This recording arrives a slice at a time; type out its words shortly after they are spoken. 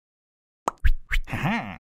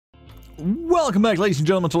Welcome back, ladies and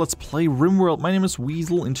gentlemen, to Let's Play Rimworld. My name is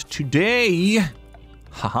Weasel, and today,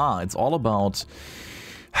 it's all about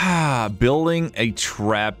building a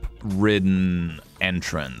trap-ridden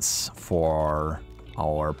entrance for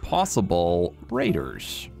our possible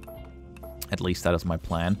raiders. At least that is my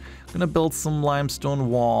plan. I'm gonna build some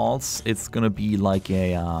limestone walls. It's gonna be like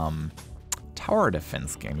a tower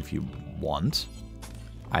defense game if you want.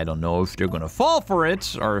 I don't know if they're gonna fall for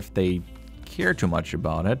it or if they care too much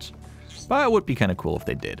about it. But it would be kind of cool if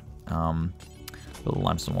they did. Little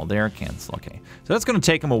limestone wall there, cancel, okay. So that's gonna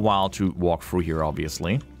take them a while to walk through here,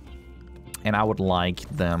 obviously. And I would like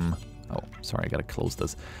them, oh, sorry, I gotta close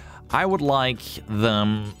this. I would like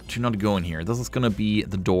them to not go in here. This is gonna be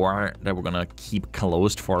the door that we're gonna keep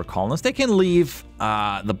closed for our colonists. They can leave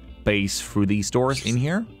the base through these doors in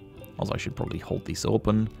here. Also, I should probably hold these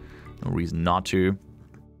open. No reason not to.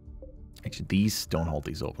 Actually, these, don't hold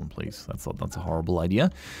these open, please. That's a horrible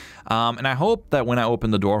idea. And I hope that when I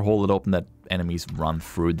open the door, hold it open, that enemies run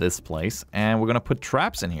through this place. And we're gonna put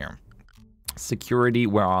traps in here. Security,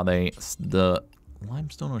 where are they? The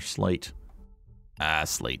limestone or slate?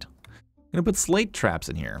 Slate. I'm gonna put slate traps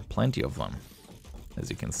in here. Plenty of them,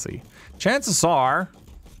 as you can see. Chances are,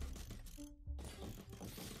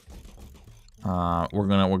 we're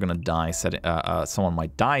gonna die setting. Someone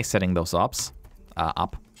might die setting those ups.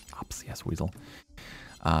 Yes, Weasel.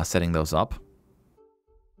 Setting those up.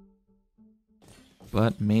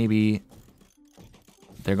 But maybe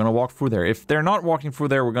they're gonna walk through there. If they're not walking through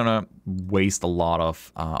there, we're gonna waste a lot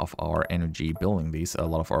of our energy building these, a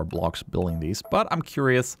lot of our blocks building these. But I'm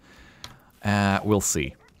curious. We'll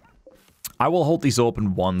see. I will hold these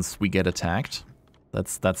open once we get attacked.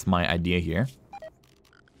 That's my idea here.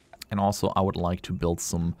 And also, I would like to build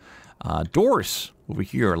some doors over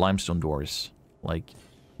here, limestone doors, like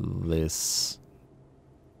this.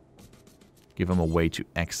 Give them a way to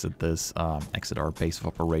exit this, exit our base of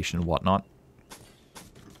operation and whatnot.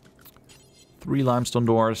 3 limestone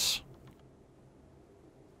doors.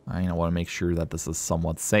 I want to make sure that this is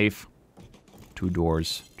somewhat safe. 2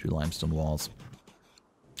 doors, 2 limestone walls.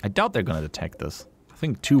 I doubt they're going to detect this. I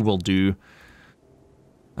think 2 will do.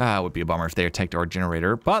 It would be a bummer if they attacked our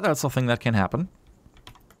generator, but that's something that can happen.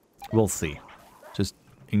 We'll see. Just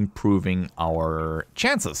improving our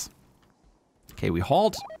chances. Okay, we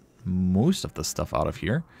hauled most of the stuff out of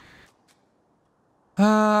here.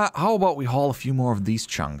 How about we haul a few more of these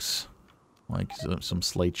chunks? Like some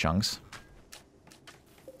slate chunks.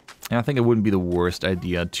 And I think it wouldn't be the worst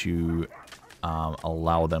idea to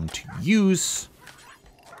allow them to use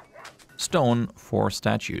stone for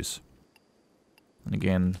statues. And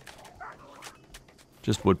again,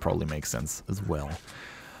 just would probably make sense as well.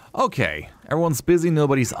 Okay, everyone's busy,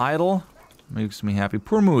 nobody's idle. Makes me happy.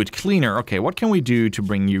 Poor mood, cleaner. Okay, what can we do to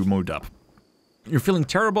bring your mood up? You're feeling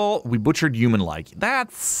terrible, we butchered human-like.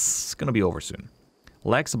 That's gonna be over soon.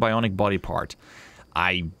 Lacks a bionic body part.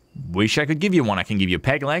 I wish I could give you one. I can give you a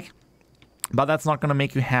peg leg, but that's not gonna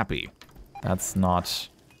make you happy. That's not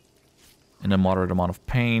in a moderate amount of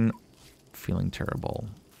pain. Feeling terrible.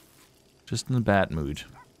 Just in a bad mood.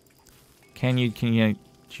 Can you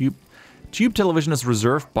Tube television is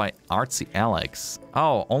reserved by Artsy Alex.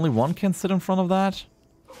 Oh, only one can sit in front of that?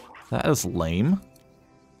 That is lame.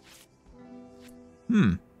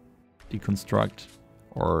 Deconstruct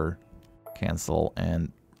or cancel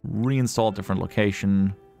and reinstall a different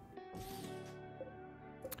location.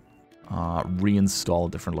 Reinstall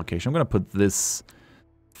a different location. I'm gonna put this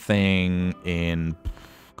thing in.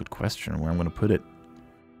 Good question. Where I'm gonna put it?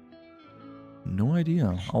 No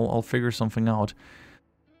idea. I'll figure something out.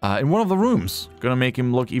 In one of the rooms. Gonna make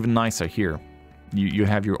him look even nicer here. You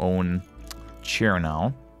have your own chair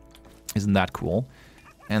now. Isn't that cool?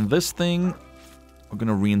 And this thing, we're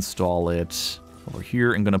gonna reinstall it over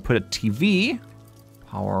here and gonna put a TV.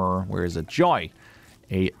 Power, where is it? Joy.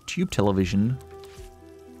 A tube television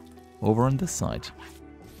over on this side.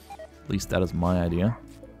 At least that is my idea.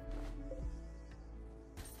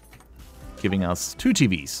 Giving us 2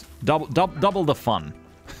 TVs. Double the fun.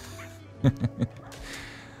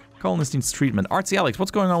 Colonist needs treatment. Artsy Alex,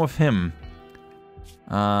 what's going on with him?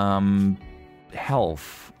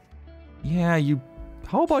 Health. Yeah,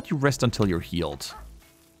 how about you rest until you're healed?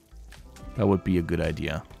 That would be a good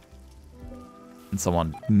idea. And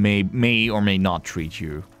someone may or may not treat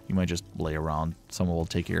you. You might just lay around. Someone will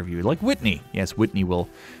take care of you. Like Whitney. Yes, Whitney will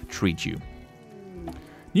treat you.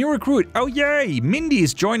 New recruit. Oh, yay! Mindy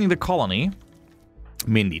is joining the colony.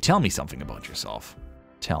 Mindy, tell me something about yourself.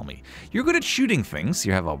 Tell me. You're good at shooting things.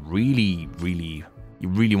 You have a you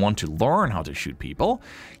really want to learn how to shoot people.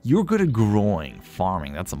 You're good at growing,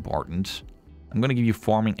 farming. That's important. I'm going to give you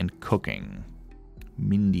farming and cooking.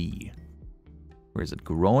 Mindy. Where is it?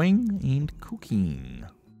 Growing and cooking.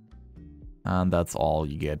 And that's all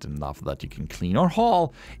you get, and after that you can clean or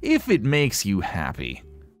haul if it makes you happy.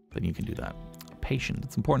 Then you can do that. Patient.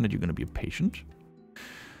 It's important that you're going to be a patient.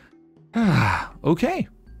 Okay.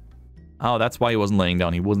 Oh, that's why he wasn't laying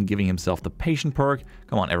down. He wasn't giving himself the patient perk.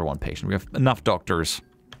 Come on, everyone patient. We have enough doctors.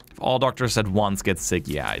 If all doctors at once get sick,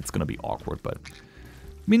 yeah, it's going to be awkward, but...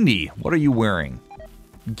 Mindy, what are you wearing?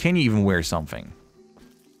 Can you even wear something?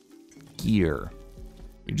 Gear.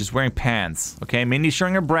 You're just wearing pants. Okay, Mindy's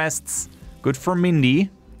showing her breasts. Good for Mindy.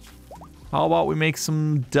 How about we make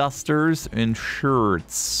some dusters and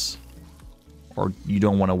shirts? Or you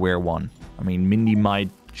don't want to wear one. I mean, Mindy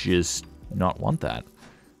might just not want that.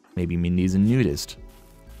 Maybe Mindy's a nudist.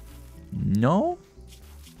 No?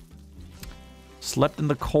 Slept in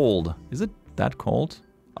the cold. Is it that cold?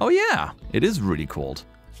 Oh yeah, it is really cold.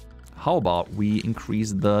 How about we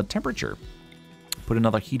increase the temperature? Put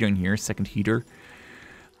another heater in here, second heater.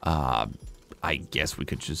 I guess we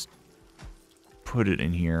could just put it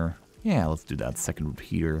in here. Yeah, let's do that. Second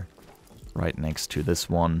heater right next to this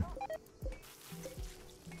one.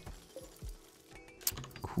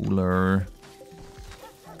 Cooler.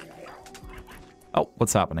 Oh,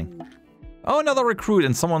 what's happening? Oh, another recruit,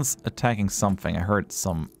 and someone's attacking something. I heard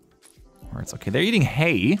some words. Okay, they're eating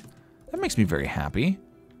hay. That makes me very happy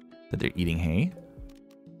that they're eating hay.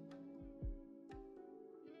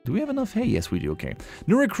 Do we have enough hay? Yes, we do. Okay.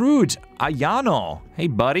 New recruit, Ayano. Hey,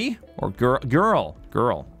 buddy. Or girl.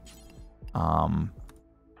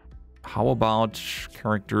 How about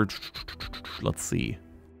character? Let's see.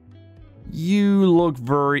 You look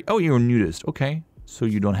very... Oh, you're a nudist. Okay. So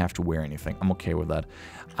you don't have to wear anything. I'm okay with that.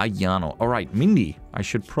 Ayano. All right, Mindy. I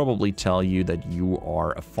should probably tell you that you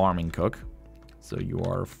are a farming cook. So you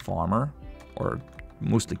are a farmer. Or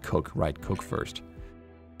mostly cook. Right, cook first.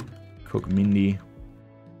 Cook Mindy.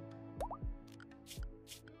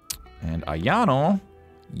 And Ayano,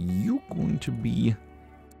 you're going to be...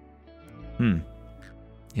 Yeah,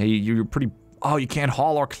 you're pretty... Oh, you can't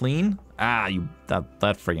haul or clean? Ah, that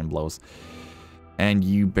friggin' blows. And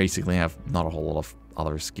you basically have not a whole lot of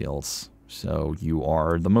other skills. So you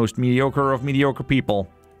are the most mediocre of mediocre people.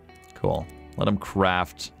 Cool. Let them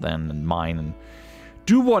craft then and mine and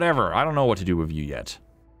do whatever. I don't know what to do with you yet.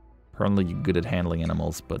 Apparently you're good at handling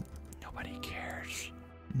animals, but nobody cares.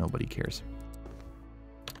 Nobody cares.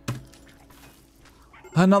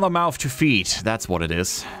 Another mouth to feed. That's what it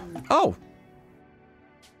is. Oh.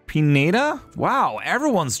 Pineda? Wow,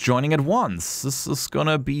 everyone's joining at once. This is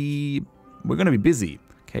gonna be... We're gonna be busy.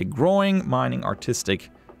 Okay, growing, mining, artistic,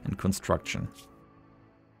 and construction.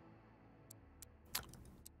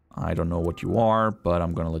 I don't know what you are, but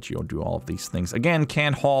I'm gonna let you do all of these things. Again,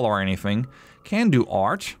 can't haul or anything. Can do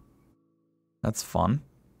art. That's fun.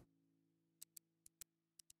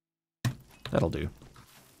 That'll do.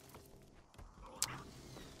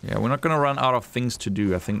 Yeah, we're not gonna run out of things to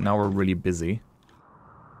do. I think now we're really busy.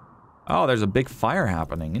 Oh, there's a big fire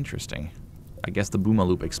happening. Interesting. I guess the boomer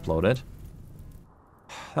loop exploded.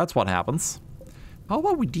 That's what happens. How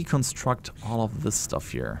about we deconstruct all of this stuff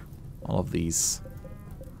here? All of these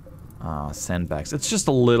sandbags. It's just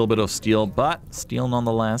a little bit of steel, but steel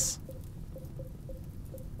nonetheless.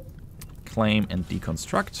 Claim and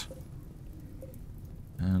deconstruct.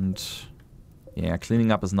 And yeah,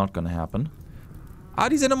 cleaning up is not gonna happen. Are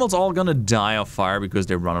these animals all gonna die of fire because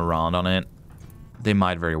they run around on it? They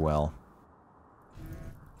might very well.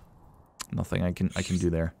 Nothing I can do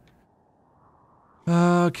there.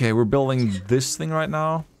 Okay, we're building this thing right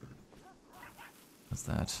now. What's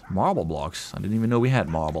that? Marble blocks. I didn't even know we had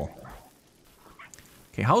marble.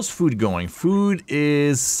 Okay, how's food going? Food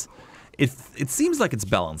is... It seems like it's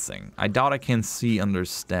balancing. I doubt I can see under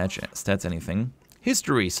stats anything.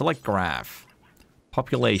 History, select graph.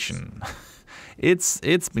 Population.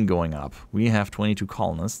 It's been going up. We have 22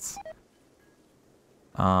 colonists.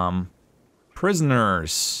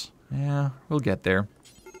 Prisoners. Yeah, we'll get there.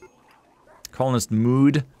 Colonist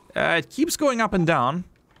mood. It keeps going up and down.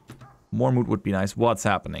 More mood would be nice. What's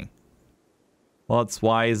happening?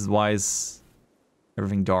 Why is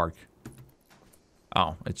everything dark?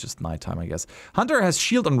 Oh, it's just nighttime, I guess. Hunter has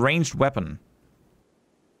shield and ranged weapon.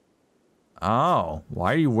 Oh,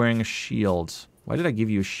 why are you wearing a shield? Why did I give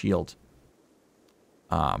you a shield?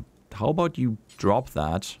 How about you drop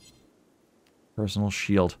that? Personal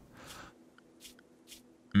shield.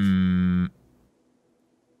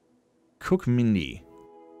 Cook Mindy.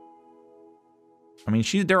 I mean,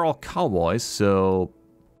 they're all cowboys, so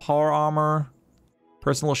power armor,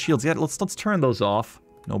 personal shields. Yeah, let's turn those off.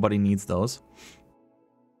 Nobody needs those.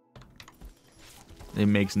 It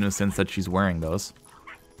makes no sense that she's wearing those.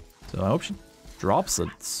 So I hope she drops it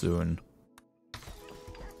soon.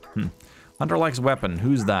 Hunter likes weapon.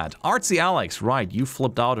 Who's that? Artsy Alex. Right, you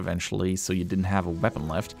flipped out eventually, so you didn't have a weapon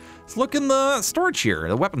left. Let's look in the storage here,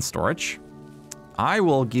 the weapon storage. I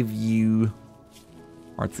will give you...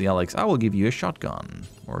 Artsy Alex, I will give you a shotgun.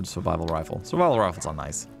 Or a survival rifle. Survival rifles are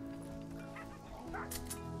nice.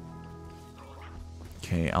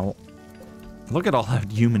 Okay, I'll... Look at all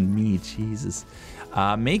that human meat, Jesus.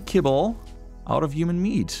 Make kibble out of human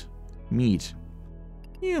meat. Meat.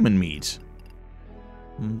 Human meat.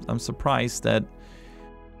 I'm surprised that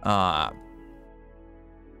we're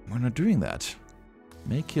not doing that.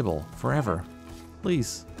 Make kibble forever.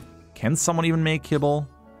 Please. Can someone even make kibble?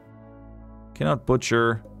 Cannot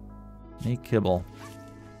butcher. Make kibble.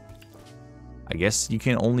 I guess you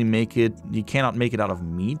can only make it... You cannot make it out of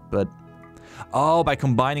meat, but... Oh, by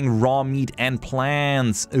combining raw meat and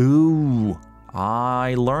plants. Ooh.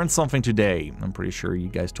 I learned something today. I'm pretty sure you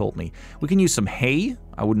guys told me. We can use some hay.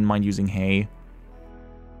 I wouldn't mind using hay.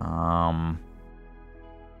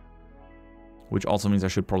 Which also means I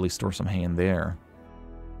should probably store some hay in there.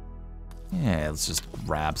 Yeah, let's just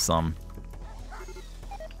grab some.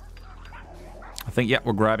 I think, yeah,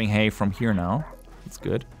 we're grabbing hay from here now. That's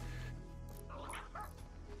good.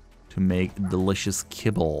 To make delicious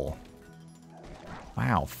kibble.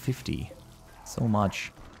 Wow, 50. So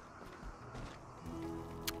much.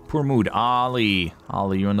 Poor mood. Ollie.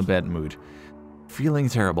 Ollie, you're in a bad mood. Feeling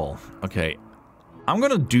terrible. Okay. I'm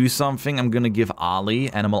gonna do something. I'm gonna give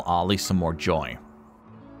Animal Ollie, some more joy.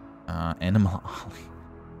 Animal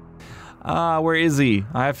Ollie. Where is he?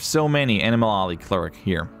 I have so many. Animal Ollie, cleric,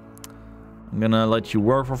 here. I'm gonna let you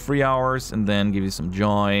work for 3 hours and then give you some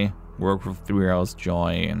joy. Work for 3 hours,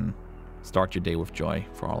 joy, and start your day with joy,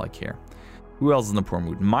 for all I care. Who else is in the poor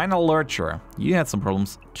mood? Minor Lurcher. You had some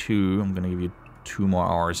problems too. I'm gonna give you 2 more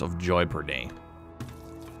hours of joy per day.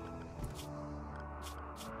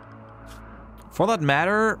 For that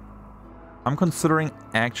matter, I'm considering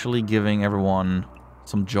actually giving everyone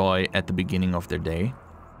some joy at the beginning of their day.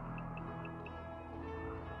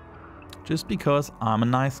 Just because I'm a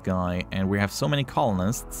nice guy and we have so many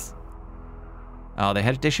colonists.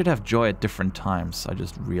 They should have joy at different times. I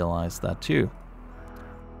just realized that too.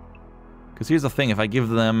 Because here's the thing, if I give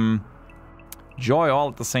them joy all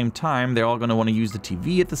at the same time, they're all going to want to use the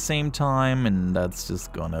TV at the same time, and that's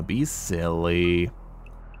just going to be silly.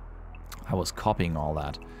 I was copying all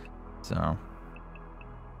that. So.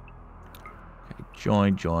 Okay,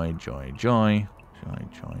 joy, joy, joy, joy. Joy,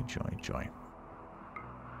 joy, joy, joy.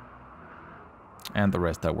 And the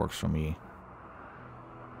rest that works for me.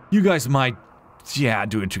 You guys might, yeah,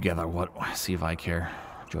 do it together. What? See if I care.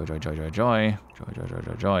 Joy, joy, joy, joy, joy. Joy, joy, joy,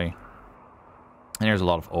 joy, joy. And there's a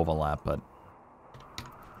lot of overlap, but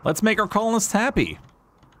let's make our colonists happy.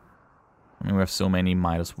 I mean, we have so many,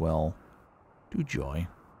 might as well do joy.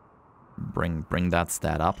 Bring that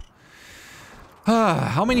stat up.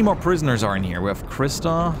 How many more prisoners are in here? We have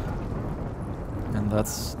Krista. And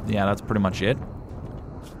that's, yeah, that's pretty much it.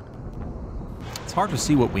 It's hard to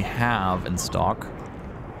see what we have in stock.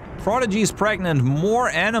 Prodigy is pregnant. More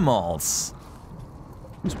animals.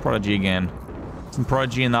 Who's Prodigy again? Some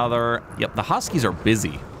Prodigy, another. Yep, the Huskies are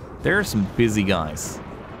busy. There are some busy guys.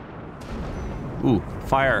 Ooh,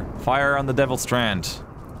 fire. Fire on the Devil's Strand.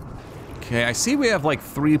 Okay, I see we have like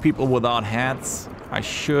 3 people without hats. I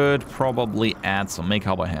should probably add some. Make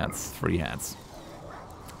cowboy hats. 3 hats.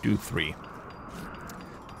 Do 3.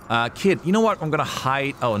 Kid, you know what? I'm gonna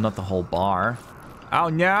hide. Oh, not the whole bar. Oh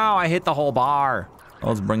no, I hit the whole bar.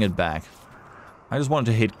 Let's bring it back. I just wanted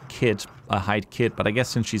to hide Kit, but I guess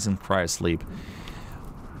since she's in cryosleep,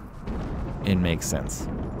 it makes sense.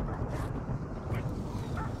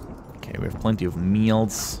 Okay, we have plenty of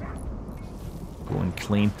meals. Going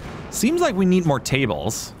clean. Seems like we need more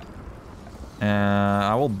tables.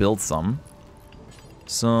 I will build some.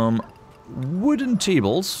 Some wooden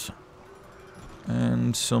tables.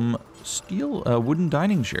 And some steel, wooden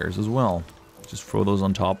dining chairs as well. Just throw those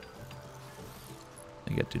on top.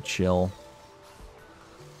 I get to chill.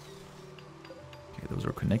 Okay, those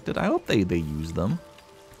are connected. I hope they use them.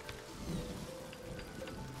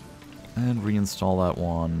 And reinstall that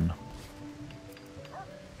one.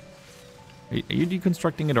 Are you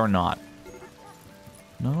deconstructing it or not?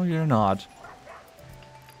 No, you're not.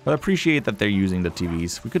 But I appreciate that they're using the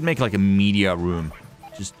TVs. We could make like a media room.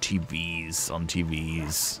 Just TVs on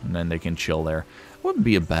TVs. And then they can chill there. Wouldn't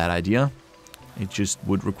be a bad idea. It just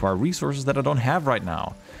would require resources that I don't have right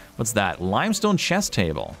now. What's that? Limestone chess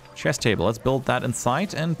table. Chess table. Let's build that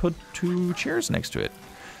inside and put 2 chairs next to it.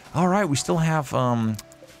 Alright, we still have,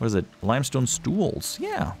 what is it? Limestone stools.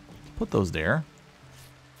 Yeah, put those there.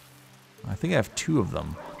 I think I have 2 of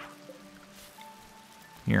them.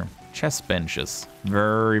 Here, chest benches.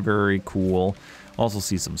 Very, very cool. Also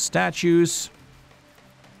see some statues.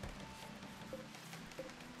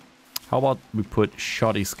 How about we put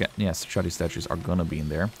shoddy yes, shoddy statues are gonna be in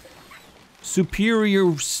there.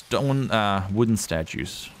 Superior stone, wooden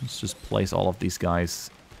statues. Let's just place all of these guys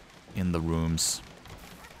in the rooms.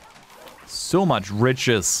 So much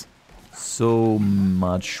riches. So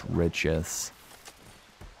much riches.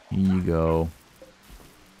 Here you go.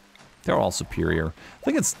 They're all superior. I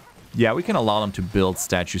think it's... Yeah, we can allow them to build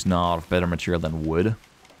statues now out of better material than wood.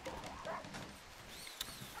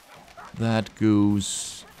 That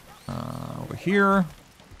goes over here.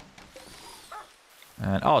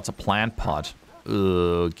 And, oh, it's a plant pot.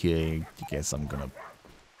 Okay, I guess I'm gonna...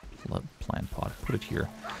 Plant pot, put it here.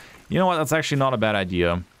 You know what, that's actually not a bad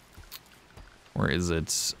idea. Where is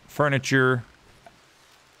it? Furniture.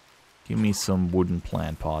 Give me some wooden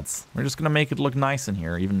plant pots. We're just gonna make it look nice in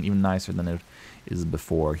here, even nicer than it is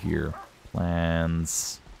before here.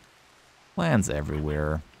 Plants. Plants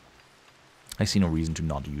everywhere. I see no reason to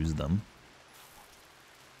not use them.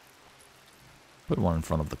 Put one in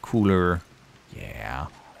front of the cooler. Yeah.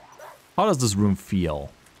 How does this room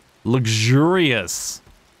feel? Luxurious.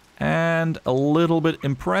 And a little bit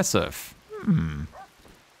impressive.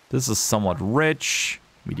 This is somewhat rich.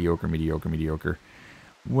 Mediocre, mediocre, mediocre.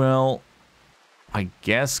 Well, I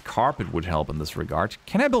guess carpet would help in this regard.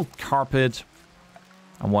 Can I build carpet?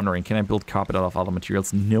 I'm wondering, can I build carpet out of other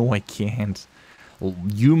materials? No, I can't.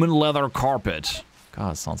 Human leather carpet.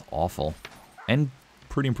 God, it sounds awful. And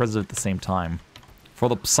pretty impressive at the same time. For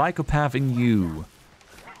the psychopath in you.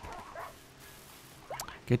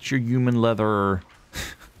 Get your human leather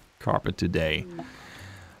carpet today.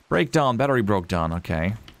 Breakdown, battery broke down,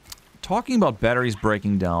 okay. Talking about batteries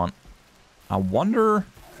breaking down, I wonder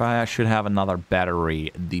if I should have another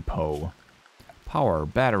battery depot. Power,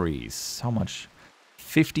 batteries, how much?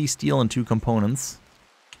 50 steel and 2 components.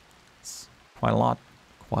 It's quite a lot,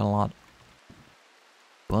 quite a lot.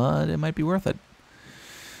 But it might be worth it.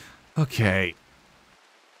 Okay.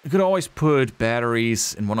 You could always put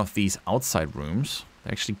batteries in one of these outside rooms.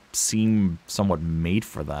 They actually seem somewhat made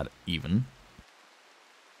for that, even.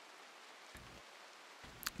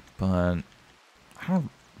 But, I don't...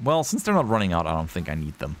 Well, since they're not running out, I don't think I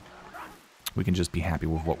need them. We can just be happy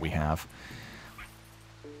with what we have.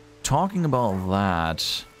 Talking about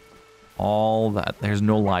that... All that... There's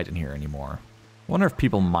no light in here anymore. I wonder if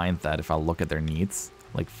people mind that if I look at their needs.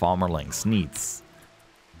 Like farmerlings, needs.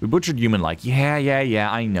 We butchered human like, yeah,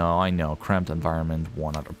 I know. Cramped environment,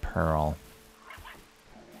 worn out apparel.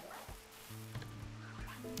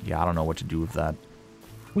 Yeah, I don't know what to do with that.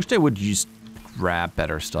 Wish they would just grab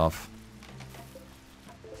better stuff.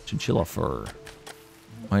 Chinchilla fur.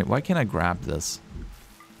 Wait, why can't I grab this?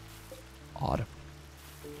 Odd.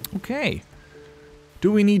 Okay.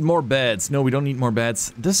 Do we need more beds? No, we don't need more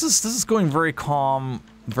beds. This is going very calm,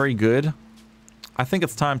 very good. I think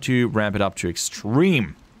it's time to ramp it up to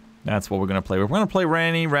extreme. That's what we're gonna play. We're gonna play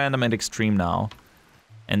random, and extreme now.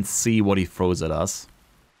 And see what he throws at us.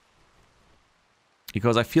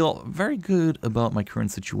 Because I feel very good about my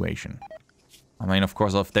current situation. I mean, of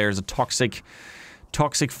course, if there's a toxic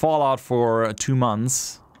fallout for 2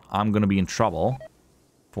 months, I'm gonna be in trouble.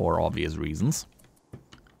 For obvious reasons.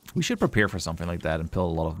 We should prepare for something like that and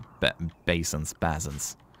build a lot of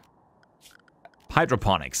basins.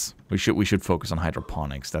 Hydroponics. We should focus on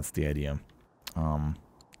hydroponics. That's the idea.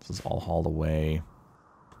 This is all hauled away.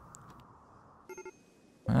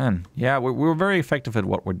 Man, yeah, we're very effective at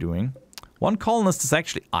what we're doing. One colonist is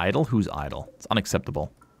actually idle. Who's idle? It's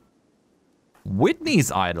unacceptable.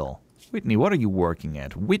 Whitney's idle. Whitney, what are you working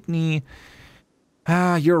at? Whitney,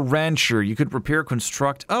 you're a rancher. You could repair,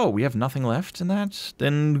 construct. Oh, we have nothing left in that?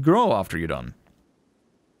 Then grow after you're done.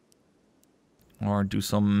 Or do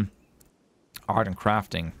some art and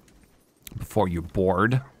crafting before you're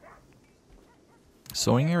bored.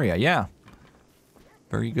 Sewing area, yeah.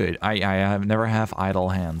 Very good. I have never have idle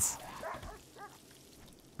hands.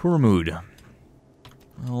 Poor mood.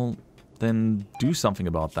 Well, then do something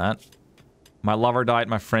about that. My lover died,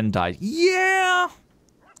 my friend died. Yeah!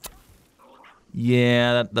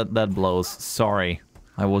 Yeah, that blows. Sorry.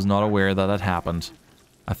 I was not aware that that happened.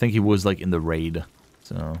 I think he was like in the raid.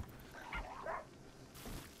 So...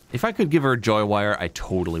 If I could give her a joy wire, I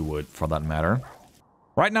totally would, for that matter.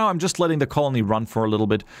 Right now, I'm just letting the colony run for a little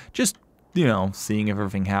bit. Just, you know, seeing if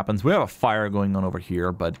everything happens. We have a fire going on over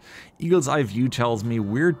here, but Eagle's Eye View tells me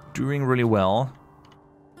we're doing really well.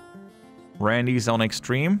 Randy's on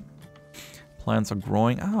extreme. Plants are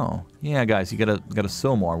growing. Oh, yeah, guys, you gotta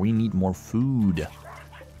sow more. We need more food.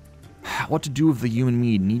 What to do with the human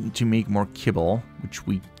meat? Need to make more kibble, which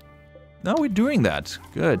we No, we're doing that.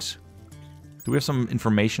 Good. Do we have some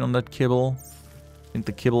information on that kibble? I think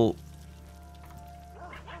the kibble...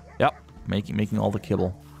 Yep, making all the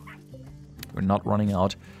kibble. We're not running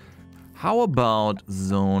out. How about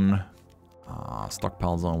zone...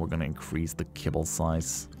 stockpile zone, we're gonna increase the kibble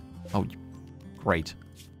size. Oh, great.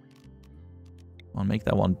 I'll make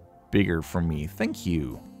that one bigger for me. Thank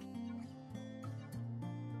you.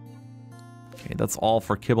 Okay, that's all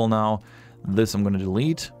for kibble now. This I'm gonna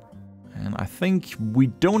delete. And I think we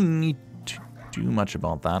don't need to do much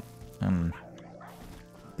about that. And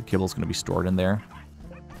the kibble's gonna be stored in there.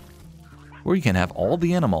 Or you can have all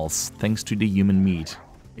the animals thanks to the human meat.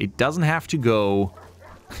 It doesn't have to go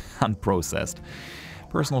unprocessed.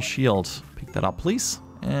 Personal shield. Pick that up, please.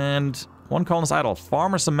 And one colonist idle.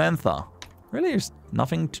 Farmer Samantha. Really, there's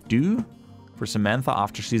nothing to do for Samantha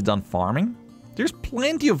after she's done farming? There's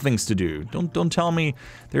plenty of things to do. Don't tell me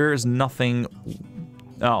there's nothing...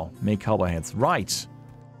 Oh, make cowboy hats. Right.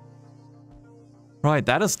 Right,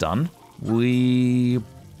 that is done. I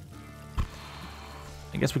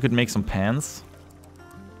guess we could make some pans.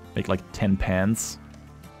 Make like 10 pans.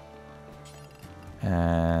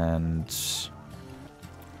 And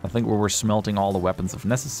I think we're smelting all the weapons if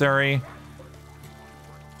necessary.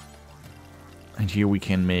 And here we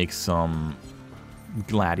can make some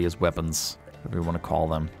gladius weapons, whatever you want to call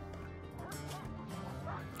them.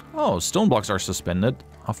 Oh, stone blocks are suspended.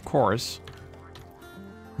 Of course.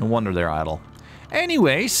 No wonder they're idle.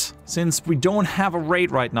 Anyways, since we don't have a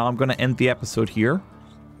raid right now, I'm going to end the episode here.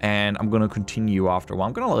 And I'm going to continue after a while.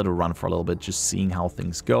 I'm going to let it run for a little bit, just seeing how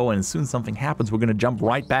things go. And as soon as something happens, we're going to jump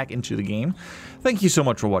right back into the game. Thank you so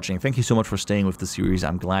much for watching. Thank you so much for staying with the series.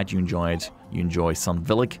 I'm glad you enjoyed. You enjoy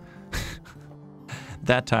Sunvillic.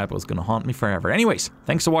 That typo is going to haunt me forever. Anyways,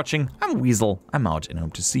 thanks for watching. I'm Weasel. I'm out and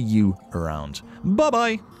hope to see you around.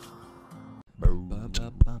 Bye-bye.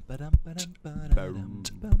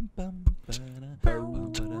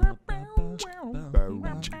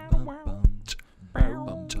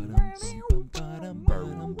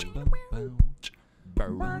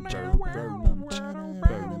 Bow,